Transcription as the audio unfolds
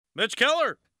Mitch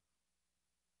Keller.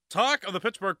 Talk of the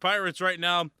Pittsburgh Pirates right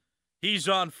now. He's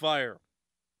on fire.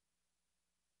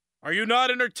 Are you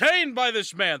not entertained by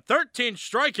this man? 13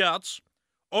 strikeouts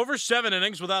over 7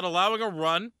 innings without allowing a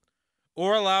run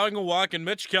or allowing a walk. And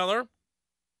Mitch Keller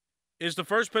is the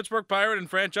first Pittsburgh Pirate in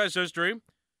franchise history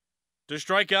to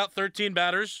strike out 13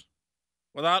 batters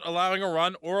without allowing a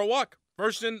run or a walk.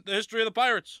 First in the history of the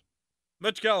Pirates.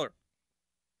 Mitch Keller.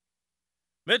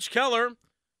 Mitch Keller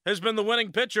has been the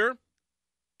winning pitcher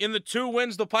in the 2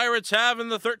 wins the Pirates have in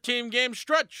the 13-game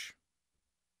stretch.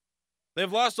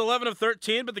 They've lost 11 of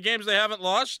 13, but the games they haven't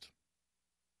lost,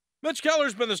 Mitch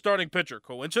Keller's been the starting pitcher.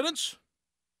 Coincidence?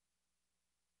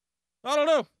 I don't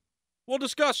know. We'll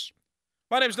discuss.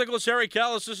 My name's Nicholas Harry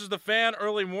Callas. This is the Fan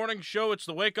Early Morning Show. It's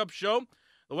the Wake Up Show.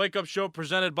 The Wake Up Show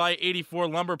presented by 84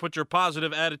 Lumber. Put your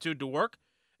positive attitude to work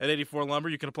at 84 Lumber.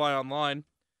 You can apply online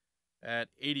at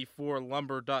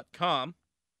 84lumber.com.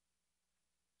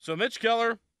 So Mitch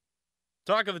Keller,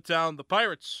 talk of the town, the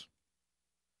Pirates.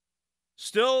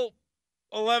 Still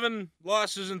 11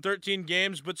 losses in 13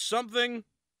 games, but something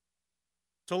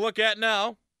to look at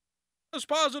now is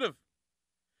positive.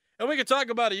 And we can talk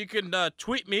about it. You can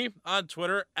tweet me on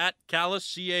Twitter at Callas,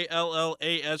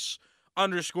 C-A-L-L-A-S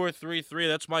 _33.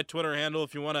 That's my Twitter handle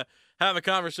if you want to have a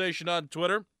conversation on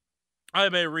Twitter. I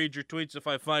may read your tweets if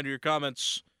I find your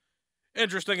comments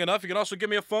interesting enough. You can also give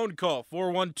me a phone call,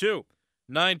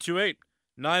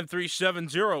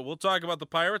 412-928-9370. We'll talk about the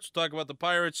Pirates. We'll talk about the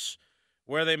Pirates,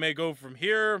 where they may go from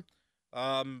here.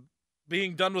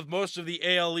 Being done with most of the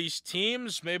AL East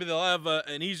teams, maybe they'll have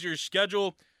an easier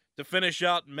schedule to finish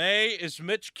out May. Is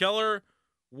Mitch Keller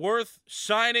worth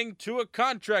signing to a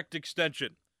contract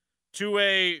extension? To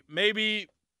a maybe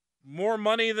more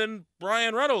money than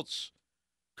Brian Reynolds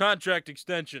contract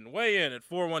extension? Weigh in at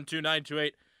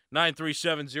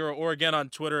 412-928-9370 or again on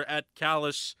Twitter at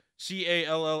Callas,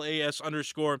 C-A-L-L-A-S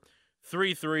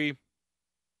 _33.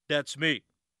 That's me.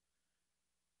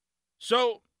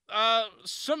 So,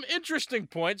 some interesting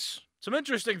points, some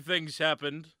interesting things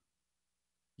happened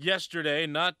yesterday.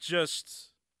 Not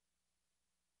just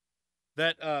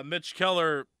that Mitch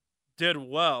Keller did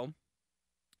well.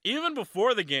 Even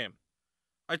before the game,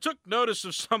 I took notice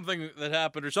of something that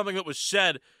happened or something that was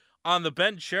said on the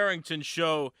Ben Cherington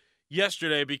show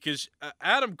yesterday, because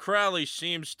Adam Crowley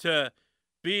seems to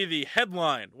be the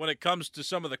headline when it comes to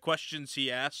some of the questions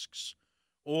he asks,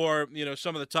 or,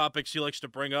 some of the topics he likes to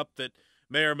bring up that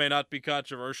may or may not be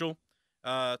controversial.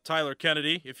 Tyler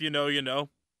Kennedy, if you know, you know.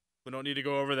 We don't need to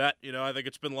go over that. I think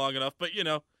it's been long enough, but,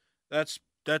 that's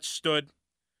stood.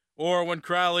 Or when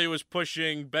Crowley was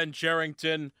pushing Ben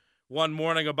Cherington one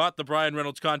morning about the Brian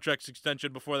Reynolds contract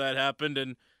extension before that happened,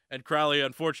 and Crowley,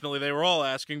 unfortunately, they were all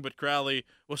asking, but Crowley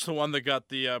was the one that got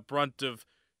the brunt of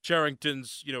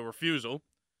Cherington's, refusal.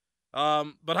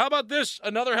 But how about this?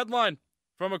 Another headline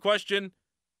from a question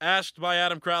asked by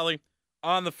Adam Crowley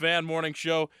on the Fan Morning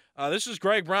Show. This is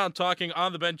Greg Brown talking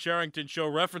on the Ben Cherington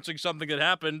Show, referencing something that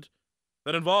happened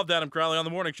that involved Adam Crowley on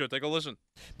the morning show. Take a listen.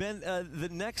 Ben, the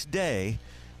next day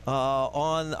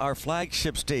on our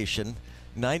flagship station,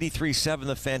 93.7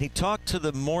 The Fan, he talked to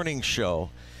the morning show,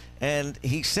 and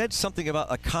he said something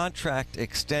about a contract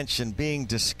extension being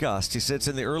discussed. He said it's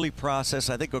in the early process.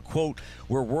 I think a quote,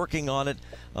 "We're working on it.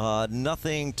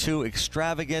 Nothing too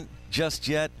extravagant just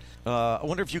yet." I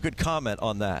wonder if you could comment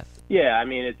on that. Yeah, I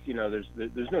mean, it's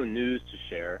there's no news to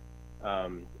share.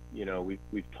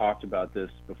 We've talked about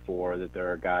this before, that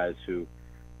there are guys who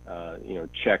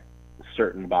check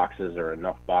certain boxes or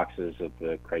enough boxes of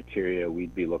the criteria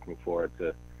we'd be looking for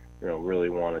to really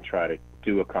want to try to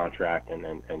do a contract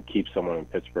and keep someone in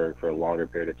Pittsburgh for a longer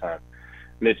period of time.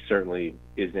 Mitch certainly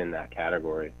is in that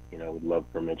category. We'd love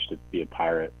for Mitch to be a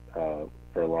Pirate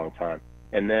for a long time.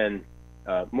 And then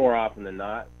more often than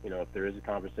not, if there is a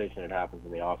conversation, it happens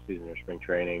in the off season or spring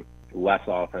training. Less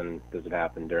often does it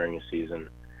happen during a season.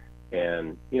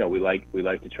 And we like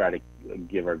to try to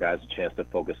give our guys a chance to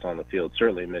focus on the field.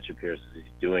 Certainly, Mitch appears as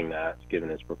he's doing that, given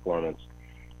his performance.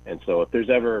 And so, if there's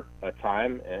ever a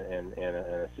time and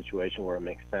a situation where it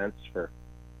makes sense for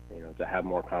to have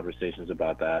more conversations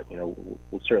about that,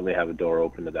 we'll certainly have a door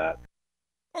open to that.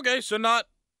 Okay, so not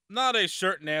a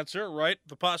certain answer, right?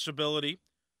 The possibility.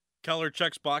 Keller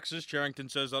checks boxes. Cherington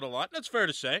says that a lot. That's fair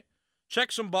to say.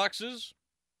 Check some boxes.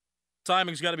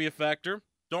 Timing's got to be a factor.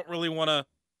 Don't really want to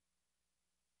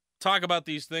talk about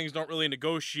these things. Don't really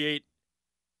negotiate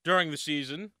during the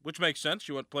season, which makes sense.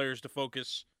 You want players to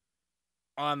focus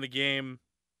on the game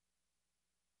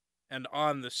and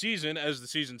on the season as the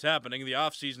season's happening. The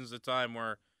off season's the time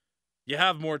where you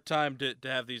have more time to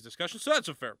have these discussions. So that's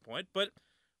a fair point. But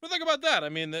think about that. I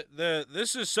mean,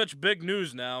 this is such big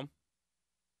news now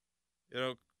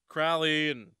Crowley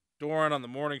and Doran on the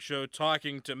morning show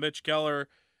talking to Mitch Keller,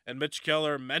 and Mitch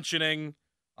Keller mentioning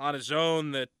on his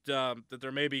own that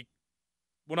there may be,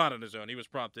 well, not on his own, he was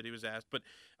prompted, he was asked, but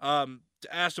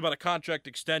asked about a contract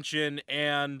extension,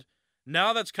 and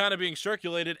now that's kind of being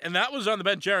circulated, and that was on the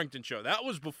Ben Cherington show. That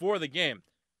was before the game.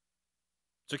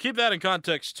 So keep that in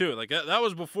context, too. Like, that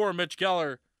was before Mitch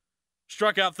Keller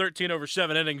struck out 13 over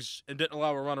 7 innings and didn't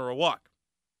allow a run or a walk.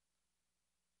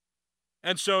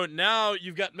 And so now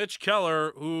you've got Mitch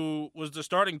Keller, who was the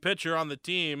starting pitcher on the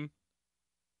team,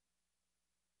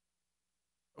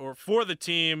 or for the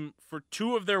team, for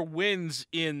 2 of their wins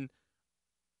in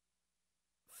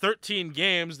 13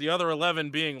 games, the other 11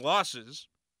 being losses.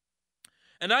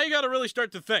 And now you got to really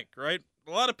start to think, right?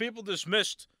 A lot of people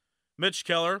dismissed Mitch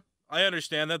Keller. I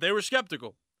understand that. They were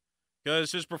skeptical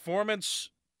because his performance,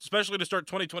 especially to start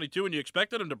 2022 when you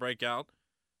expected him to break out,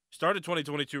 started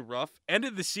 2022 rough,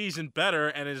 ended the season better,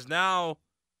 and is now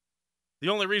the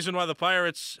only reason why the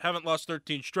Pirates haven't lost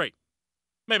 13 straight.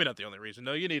 Maybe not the only reason.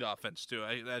 No, you need offense, too.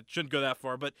 That shouldn't go that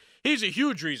far. But he's a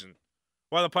huge reason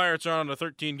why the Pirates are on a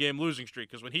 13-game losing streak.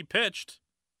 Because when he pitched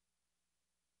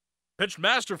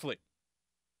masterfully.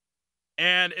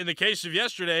 And in the case of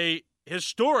yesterday,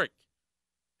 historic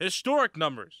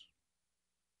numbers.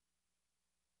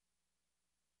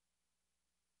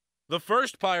 The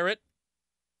first Pirate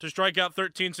to strike out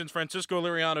 13 since Francisco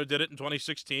Liriano did it in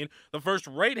 2016. The first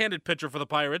right-handed pitcher for the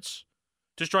Pirates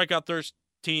to strike out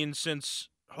 13 since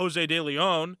Jose De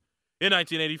Leon in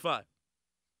 1985.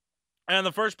 And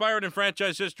the first Pirate in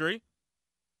franchise history,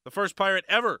 the first Pirate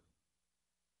ever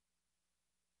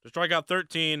to strike out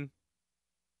 13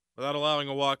 without allowing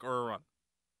a walk or a run.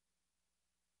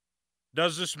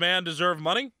 Does this man deserve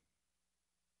money?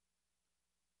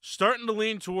 Starting to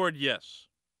lean toward yes.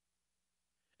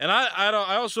 And I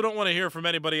also don't want to hear from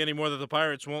anybody anymore that the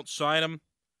Pirates won't sign him.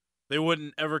 They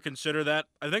wouldn't ever consider that.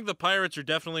 I think the Pirates are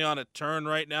definitely on a turn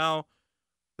right now.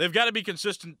 They've got to be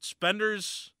consistent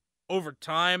spenders over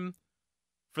time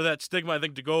for that stigma, I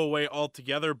think, to go away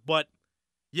altogether. But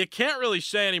you can't really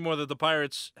say anymore that the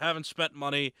Pirates haven't spent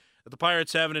money, that the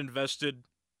Pirates haven't invested.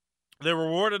 They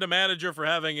rewarded a manager for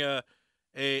having a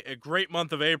great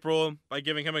month of April by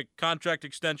giving him a contract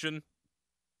extension.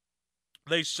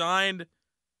 They signed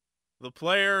the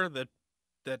player that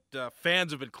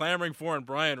fans have been clamoring for in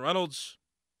Brian Reynolds.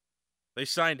 They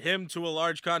signed him to a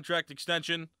large contract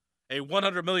extension, a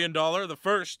 $100 million, the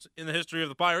first in the history of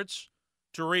the Pirates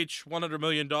to reach $100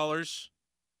 million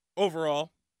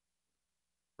overall,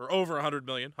 or over $100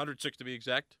 million, 106 to be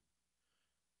exact.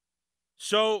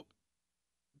 So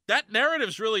that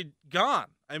narrative's really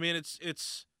gone. I mean,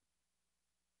 it's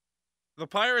the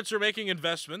Pirates are making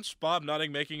investments. Bob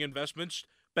Nutting making investments.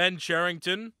 Ben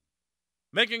Cherington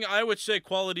making, I would say,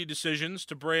 quality decisions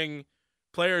to bring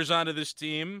players onto this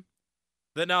team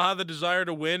that now have the desire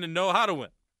to win and know how to win.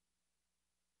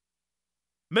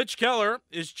 Mitch Keller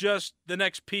is just the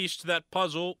next piece to that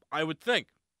puzzle, I would think.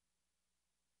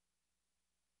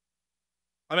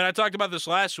 I mean, I talked about this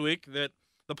last week, that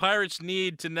the Pirates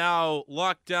need to now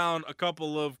lock down a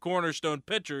couple of cornerstone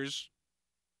pitchers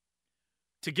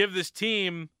to give this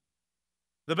team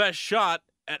the best shot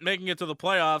at making it to the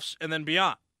playoffs and then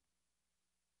beyond.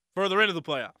 Further into the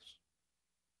playoffs.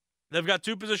 They've got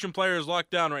 2 position players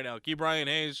locked down right now, Ke'Bryan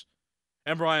Hayes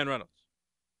and Brian Reynolds.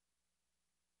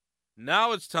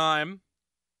 Now it's time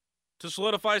to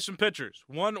solidify some pitchers,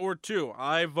 1 or 2.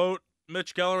 I vote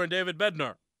Mitch Keller and David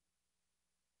Bednar.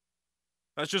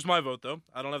 That's just my vote, though.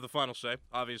 I don't have the final say,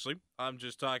 obviously. I'm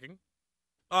just talking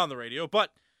on the radio.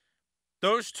 But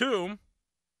those 2,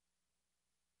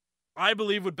 I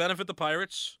believe, would benefit the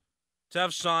Pirates to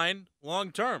have signed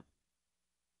long-term.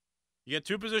 You get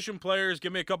 2 position players.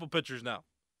 Give me a couple pitchers now.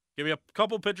 Give me a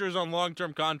couple pitchers on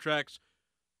long-term contracts.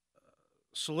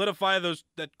 Solidify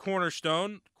that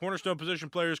cornerstone position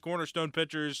players, cornerstone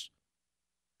pitchers.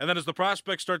 And then as the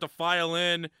prospects start to file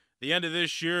in the end of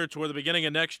this year toward the beginning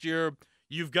of next year,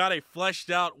 you've got a fleshed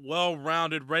out,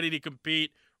 well-rounded, ready to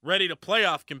compete, ready to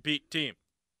playoff compete team.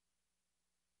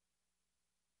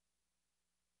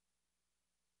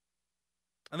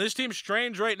 And this team's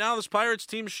strange right now. This Pirates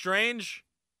team's strange.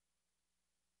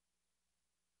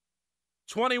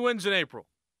 20 wins in April.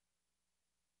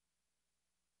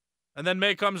 And then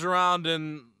May comes around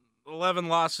and 11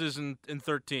 losses in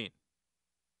 13.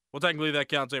 Well, technically that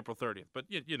counts April 30th. But,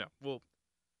 you know,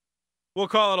 we'll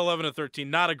call it 11 and 13.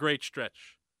 Not a great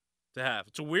stretch to have.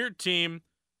 It's a weird team,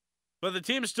 but the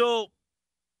team's still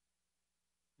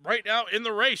right now in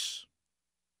the race.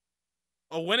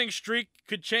 A winning streak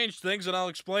could change things, and I'll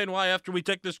explain why after we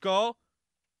take this call.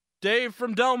 Dave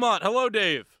from Delmont. Hello,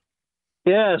 Dave.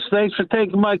 Yes, thanks for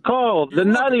taking my call. You're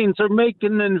The welcome. Nuttings are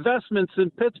making investments in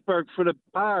Pittsburgh for the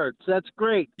Pirates. That's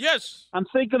great. Yes. I'm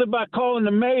thinking about calling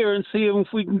the mayor and seeing if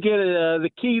we can get the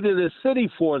key to the city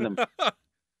for them.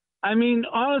 I mean,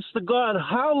 honest to God,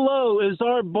 how low is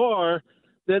our bar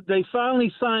that they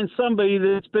finally signed somebody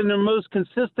that's been their most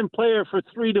consistent player for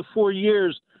 3 to 4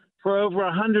 years for over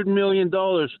 $100 million?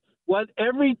 What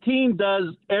every team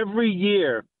does every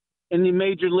year in the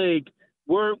major league,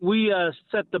 we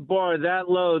set the bar that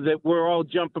low that we're all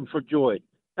jumping for joy.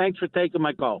 Thanks for taking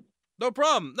my call. No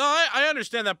problem. No, I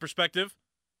understand that perspective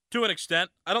to an extent.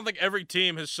 I don't think every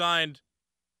team has signed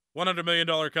 $100 million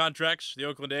contracts. The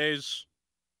Oakland A's.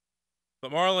 The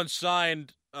Marlins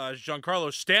signed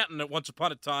Giancarlo Stanton at once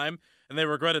upon a time, and they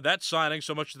regretted that signing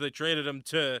so much that they traded him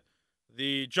to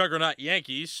the juggernaut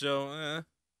Yankees. So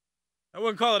I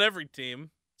wouldn't call it every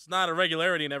team. It's not a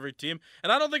regularity in every team,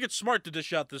 and I don't think it's smart to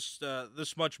dish out this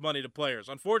much money to players.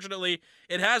 Unfortunately,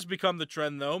 it has become the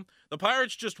trend, though. The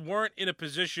Pirates just weren't in a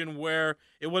position where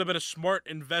it would have been a smart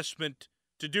investment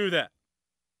to do that.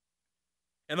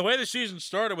 And the way the season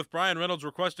started with Brian Reynolds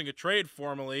requesting a trade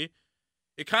formally,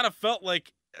 it kind of felt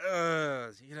like,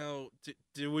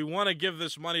 do we want to give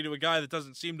this money to a guy that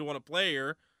doesn't seem to want to play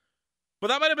here? But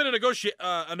that might have been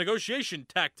a negotiation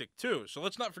tactic, too. So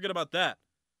let's not forget about that.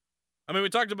 I mean, we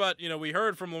talked about, we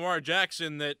heard from Lamar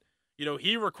Jackson that,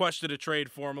 he requested a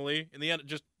trade formally, in the end,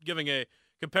 just giving a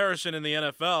comparison in the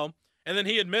NFL. And then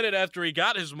he admitted after he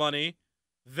got his money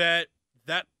that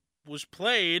was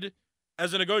played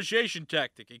as a negotiation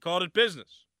tactic. He called it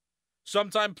business.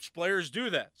 Sometimes players do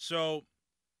that. So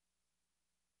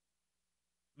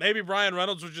maybe Brian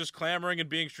Reynolds was just clamoring and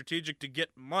being strategic to get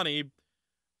money.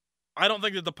 I don't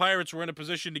think that the Pirates were in a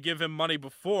position to give him money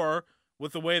before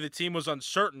with the way the team was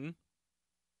uncertain.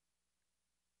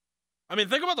 I mean,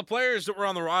 think about the players that were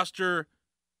on the roster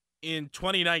in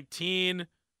 2019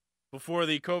 before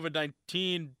the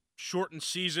COVID-19 shortened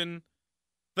season.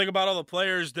 Think about all the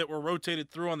players that were rotated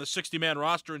through on the 60-man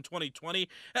roster in 2020.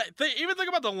 Even think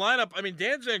about the lineup. I mean,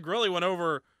 Dan Zangrilli went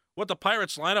over what the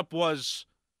Pirates lineup was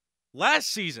last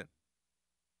season.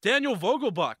 Daniel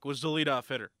Vogelbach was the leadoff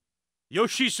hitter.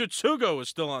 Yoshi Tsutsugo was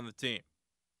still on the team.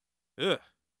 Ugh.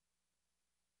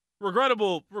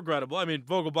 Regrettable. I mean,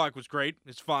 Vogelbach was great.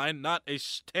 It's fine. Not a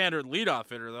standard leadoff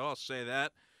hitter, though. I'll say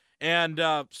that. And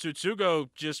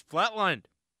Tsutsugo just flatlined.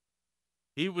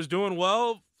 He was doing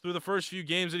well through the first few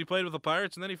games that he played with the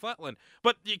Pirates, and then he flatlined.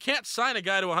 But you can't sign a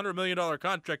guy to a $100 million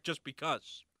contract just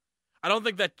because. I don't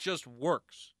think that just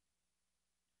works.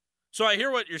 So I hear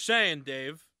what you're saying,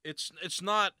 Dave. It's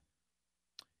not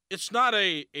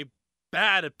a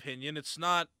bad opinion. It's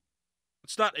not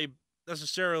a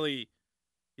necessarily,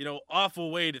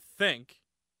 awful way to think.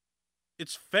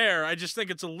 It's fair. I just think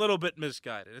it's a little bit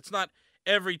misguided. It's not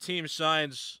every team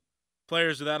signs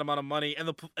players with that amount of money, and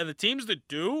the teams that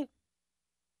do,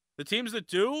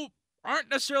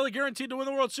 aren't necessarily guaranteed to win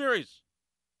the World Series.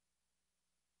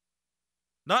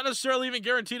 Not necessarily even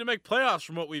guaranteed to make playoffs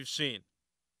from what we've seen.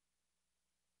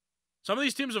 Some of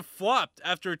these teams have flopped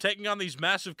after taking on these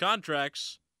massive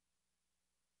contracts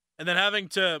and then having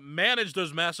to manage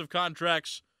those massive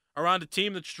contracts around a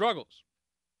team that struggles.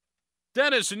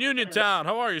 Dennis in Uniontown,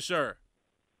 how are you, sir?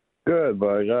 Good,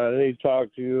 bud. I need to talk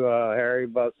to you, Harry,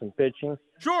 about some pitching.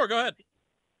 Sure, go ahead.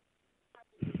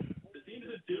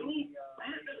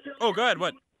 Oh, go ahead.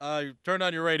 What? You turned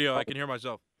on your radio. I can hear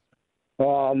myself.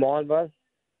 I'm on, bud.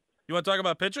 You want to talk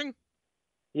about pitching?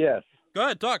 Yes. Go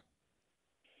ahead, talk.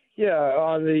 Yeah,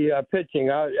 on the pitching.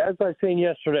 As I seen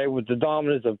yesterday with the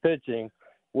dominance of pitching,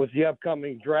 with the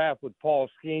upcoming draft with Paul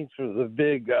Skeens for the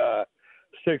big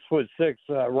 6'6"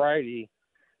 righty,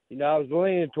 I was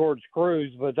leaning towards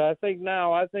Cruz, but I think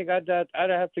I'd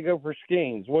have to go for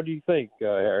Skeens. What do you think,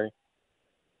 Harry?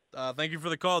 Thank you for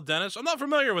the call, Dennis. I'm not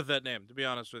familiar with that name, to be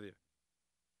honest with you.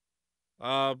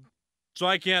 So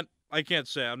I can't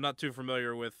say. I'm not too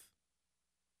familiar with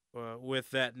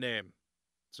that name.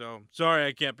 So sorry,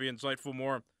 I can't be insightful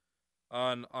more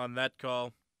on that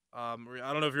call. I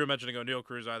don't know if you were mentioning O'Neal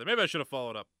Cruz either. Maybe I should have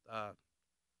followed up.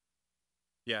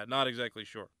 Yeah, not exactly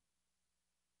sure.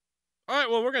 All right,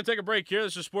 well, we're going to take a break here.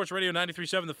 This is Sports Radio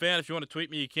 93.7 The Fan. If you want to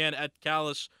tweet me, you can at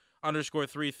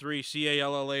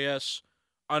Callas_33,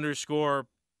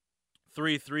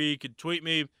 CALLAS_33. You can tweet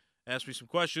me, ask me some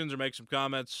questions, or make some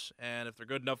comments, and if they're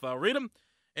good enough, I'll read them.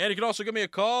 And you can also give me a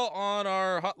call on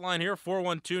our hotline here,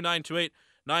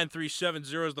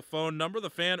 412-928-9370 is the phone number. The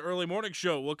Fan Early Morning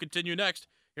Show will continue next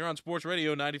here on Sports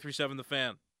Radio 93.7 The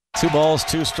Fan. 2 balls,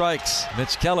 2 strikes.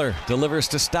 Mitch Keller delivers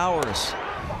to Stowers.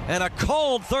 And a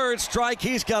cold third strike.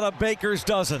 He's got a baker's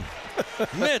dozen.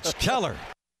 Mitch Keller.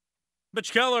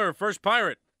 Mitch Keller, first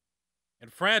Pirate in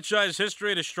franchise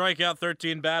history to strike out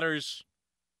 13 batters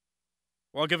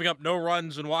while giving up no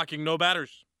runs and walking no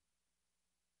batters.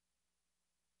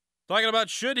 Talking about,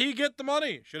 should he get the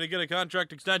money? Should he get a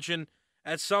contract extension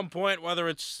at some point, whether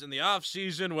it's in the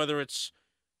offseason, whether it's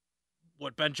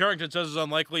what Ben Charrington says is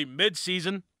unlikely,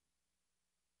 mid-season?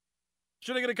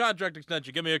 Should I get a contract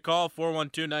extension? Give me a call,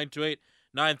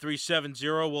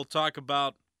 412-928-9370. We'll talk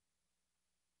about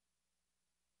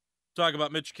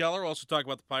Mitch Keller. We'll also talk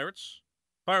about the Pirates.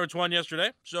 Pirates won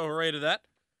yesterday, so hooray to that.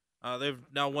 They've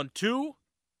now won two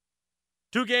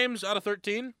games out of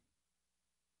 13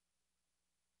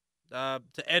 to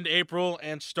end April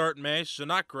and start May, so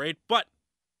not great. But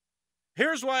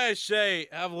here's why I say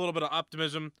have a little bit of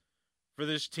optimism for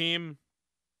this team.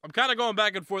 I'm kind of going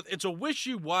back and forth. It's a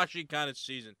wishy-washy kind of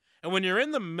season. And when you're in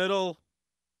the middle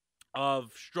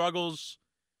of struggles,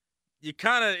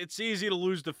 it's easy to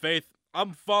lose the faith.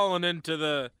 I'm falling into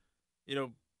the,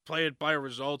 play it by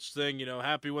results thing,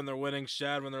 happy when they're winning,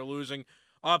 sad when they're losing,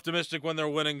 optimistic when they're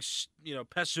winning,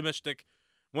 pessimistic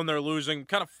when they're losing,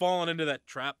 kind of falling into that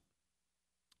trap.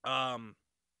 But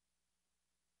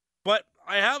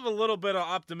I have a little bit of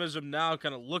optimism now,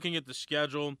 kind of looking at the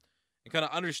schedule and kind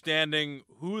of understanding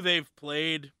who they've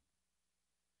played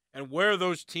and where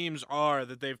those teams are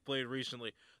that they've played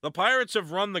recently. The Pirates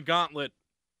have run the gauntlet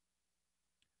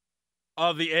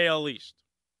of the AL East.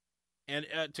 And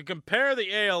to compare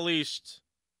the AL East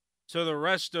to the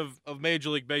rest of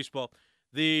Major League Baseball,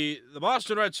 the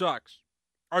Boston Red Sox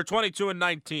are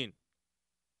 22-19.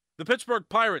 The Pittsburgh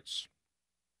Pirates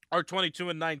are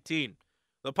 22-19.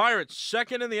 The Pirates,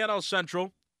 second in the NL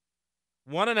Central,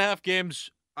 1.5 games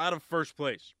out of first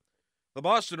place. The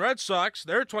Boston Red Sox,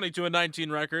 their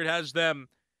 22-19 record has them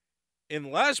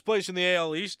in last place in the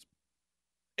AL East,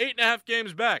 8.5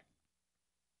 games back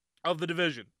of the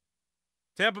division.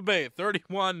 Tampa Bay,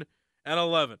 31-11.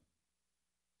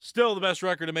 Still the best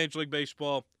record in Major League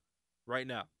Baseball right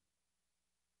now.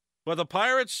 But the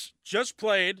Pirates just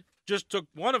took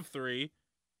one of three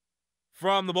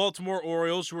from the Baltimore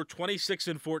Orioles, who were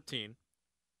 26-14.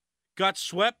 Got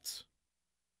swept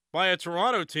by a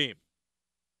Toronto team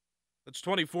that's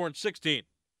 24-16.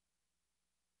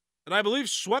 And I believe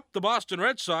swept the Boston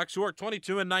Red Sox, who are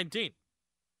 22-19.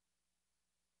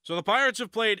 So the Pirates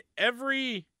have played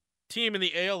every team in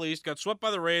the AL East, got swept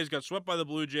by the Rays, got swept by the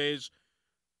Blue Jays,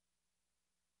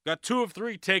 got 2 of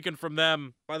 3 taken from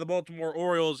them by the Baltimore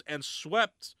Orioles, and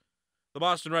swept the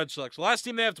Boston Red Sox. The last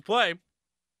team they have to play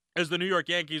is the New York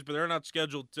Yankees, but they're not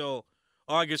scheduled till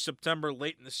August, September,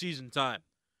 late in the season time,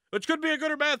 which could be a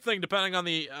good or bad thing depending on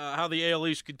the how the AL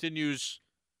East continues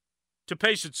to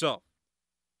pace itself.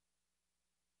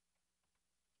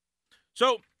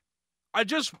 So,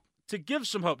 to give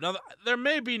some hope. Now, there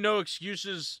may be no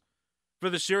excuses for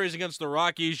the series against the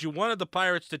Rockies. You wanted the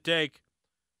Pirates to take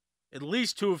at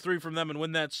least 2 of 3 from them and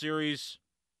win that series,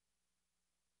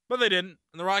 but they didn't.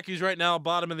 And the Rockies right now,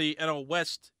 bottom of the NL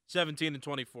West,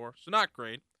 17-24, so not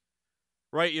great,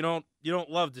 right? You don't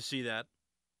love to see that.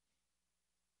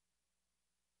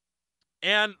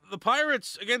 And the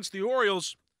Pirates against the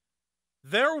Orioles,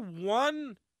 their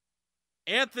one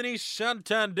Anthony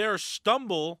Santander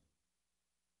stumble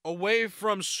away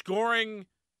from scoring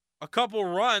a couple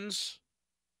runs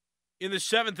in the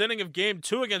 7th inning of Game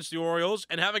 2 against the Orioles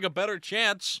and having a better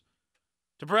chance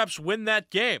to perhaps win that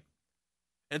game.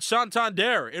 And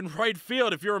Santander in right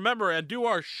field, if you remember,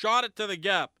 Andujar shot it to the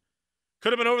gap.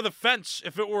 Could have been over the fence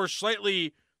if it were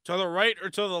slightly to the right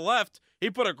or to the left. He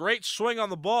put a great swing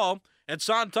on the ball, and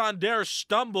Santander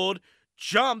stumbled,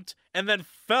 jumped, and then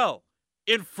fell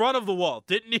in front of the wall.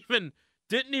 Didn't even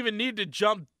need to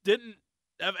jump, didn't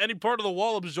have any part of the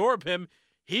wall absorb him.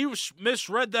 He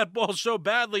misread that ball so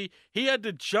badly, he had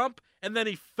to jump, and then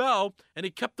he fell, and he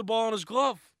kept the ball in his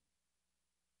glove.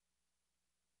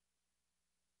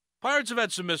 Pirates have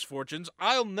had some misfortunes.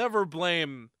 I'll never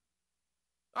blame,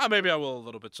 maybe I will a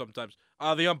little bit sometimes,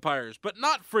 the umpires, but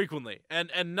not frequently.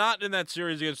 And not in that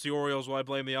series against the Orioles will I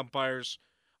blame the umpires.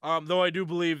 Though I do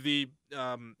believe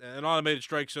an automated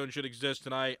strike zone should exist,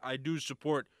 and I do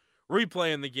support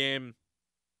replaying the game.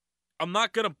 I'm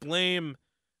not going to blame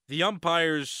the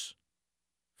umpires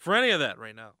for any of that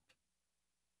right now.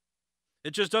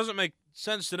 It just doesn't make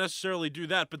sense to necessarily do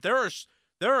that. But there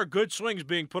are good swings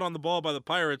being put on the ball by the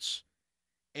Pirates,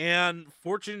 and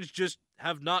fortunes just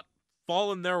have not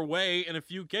fallen their way in a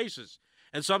few cases.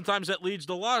 And sometimes that leads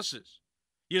to losses.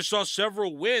 You saw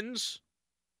several wins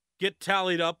get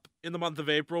tallied up in the month of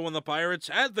April when the Pirates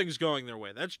had things going their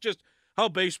way. That's just how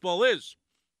baseball is.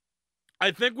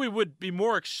 I think we'd be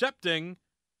more accepting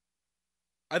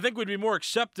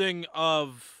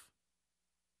of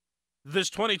this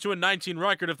 22-19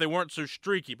 record if they weren't so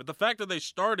streaky. But the fact that they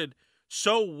started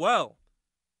so well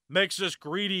makes us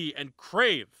greedy and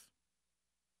crave,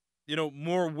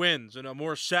 more wins and a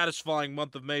more satisfying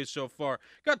month of May so far.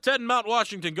 Got Ted in Mount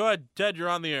Washington. Go ahead, Ted. You're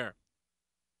on the air.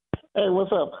 Hey,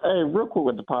 what's up? Hey, real quick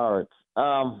with the Pirates.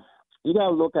 You got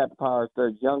to look at the Pirates. They're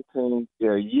a young team.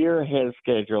 They're a year ahead of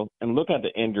schedule, and look at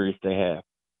the injuries they have.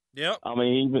 Yep. I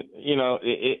mean,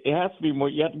 it has to be more.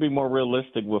 You have to be more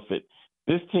realistic with it.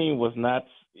 This team was not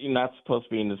supposed to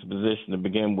be in this position to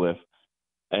begin with,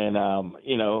 and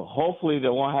hopefully they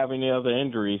won't have any other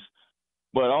injuries.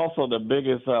 But also the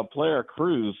biggest player,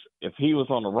 Cruz, if he was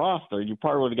on the roster, you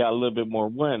probably would have got a little bit more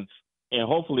wins, and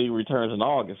hopefully he returns in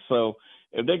August. So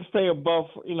if they can stay above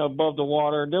the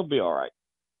water, they'll be all right.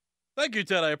 Thank you,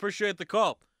 Ted. I appreciate the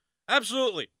call.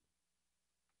 Absolutely.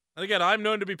 And again, I'm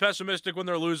known to be pessimistic when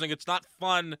they're losing. It's not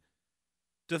fun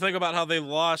to think about how they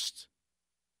lost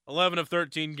 11 of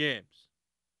 13 games.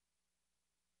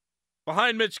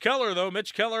 Behind Mitch Keller, though,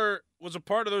 Mitch Keller was a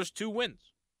part of those 2 wins.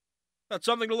 That's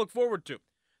something to look forward to.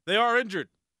 They are injured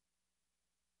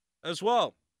as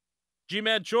well.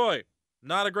 G-Man Choi,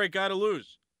 not a great guy to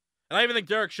lose. And I even think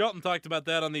Derek Shelton talked about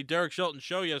that on the Derek Shelton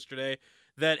show yesterday,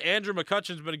 that Andrew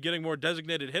McCutchen's been getting more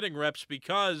designated hitting reps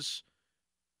because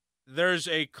there's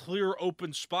a clear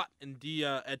open spot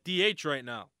at DH right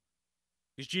now.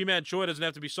 Because G-Man Choi doesn't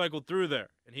have to be cycled through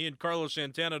there. And he and Carlos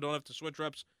Santana don't have to switch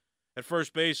reps at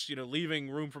first base, leaving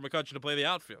room for McCutchen to play the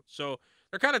outfield. So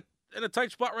they're kind of in a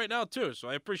tight spot right now, too. So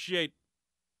I appreciate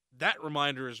that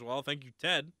reminder as well. Thank you,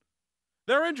 Ted.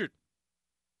 They're injured.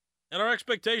 And our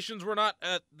expectations were not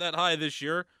at that high this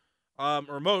year,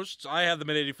 or most. I had them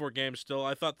at 84 games still.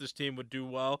 I thought this team would do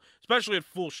well, especially at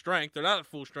full strength. They're not at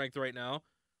full strength right now.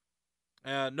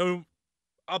 No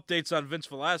updates on Vince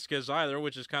Velasquez either,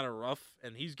 which is kind of rough.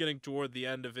 And he's getting toward the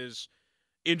end of his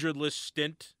injured list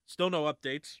stint. Still no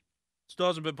updates. Still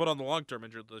hasn't been put on the long-term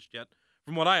injured list yet,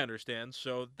 from what I understand.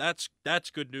 So that's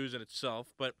good news in itself.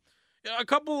 But a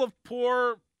couple of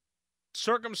poor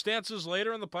circumstances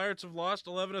later, and the Pirates have lost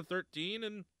 11 of 13,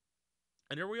 and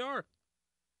here we are.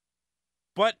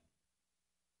 But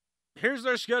here's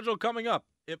their schedule coming up.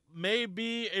 It may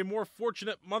be a more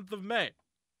fortunate month of May.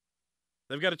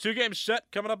 They've got a 2-game set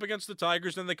coming up against the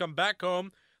Tigers. Then they come back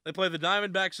home. They play the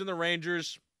Diamondbacks and the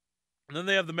Rangers. And then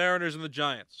they have the Mariners and the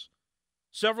Giants.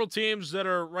 Several teams that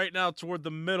are right now toward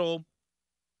the middle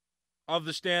of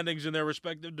the standings in their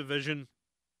respective division,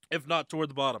 if not toward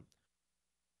the bottom.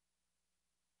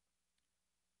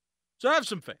 So have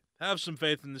some faith. Have some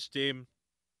faith in this team.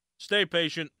 Stay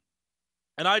patient.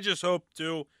 And I just hope,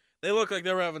 too, they look like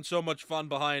they were having so much fun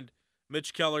behind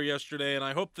Mitch Keller yesterday, and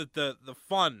I hope that the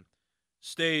fun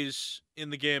stays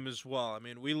in the game as well. I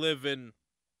mean, we live in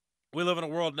a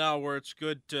world now where it's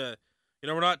good to,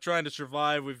 we're not trying to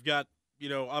survive. We've got,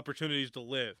 opportunities to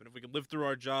live. And if we can live through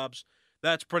our jobs,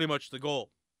 that's pretty much the goal.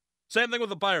 Same thing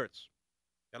with the Pirates.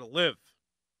 Got to live.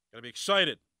 Got to be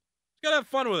excited. Got to have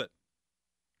fun with it.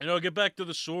 Get back to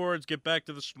the swords, get back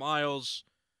to the smiles,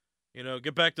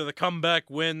 get back to the comeback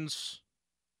wins.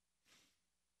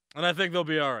 And I think they'll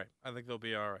be all right.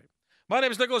 My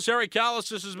name is Nicholas Harry Callas.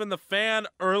 This has been the Fan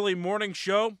Early Morning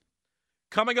Show.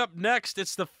 Coming up next,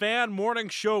 it's the Fan Morning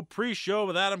Show pre-show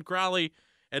with Adam Crowley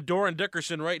and Doran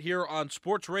Dickerson right here on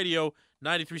Sports Radio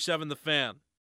 93.7 The Fan.